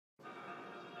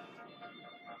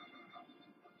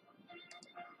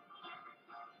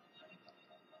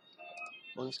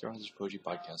Welcome to Scott Ransopher's Poetry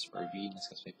Podcast, where I read and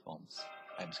discuss my poems.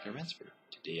 I'm Scott Ransopher.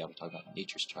 Today I will talk about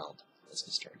Nature's Child. Let's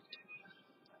get started.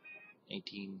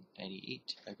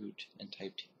 1998, I wrote and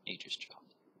typed Nature's Child.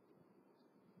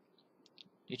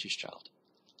 Nature's Child,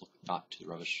 look not to the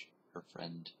rubbish, her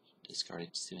friend,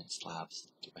 discarded cement slabs,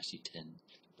 the rusty tin.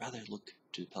 Rather look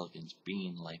to the pelicans,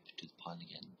 bringing life to the pond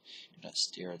again. Do not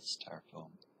stare at the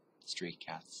styro-foam, the stray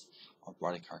cats, or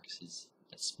rotted carcasses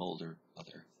that smolder of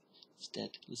the earth.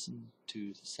 Instead, listen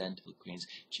to the sandhill cranes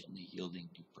gently yielding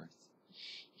new birth.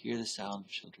 Hear the sound of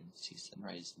children, see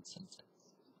sunrise and sunset.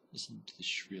 Listen to the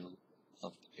shrill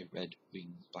of a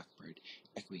red-winged blackbird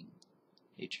echoing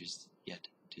nature's yet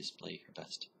to display her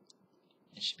best.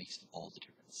 And she makes all the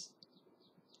difference.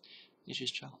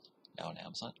 Nature's Child, now on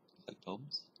Amazon, like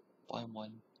Poems, Volume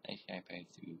 1, 1995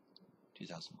 through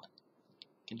 2001.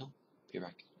 Kindle,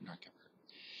 paperback, and hardcover.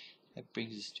 That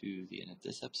brings us to the end of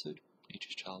this episode.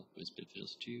 Nature's Child was beneficial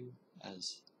to you.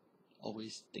 As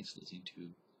always, thanks for listening to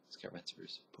Scott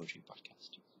Ransopher's Poetry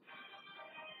Podcast.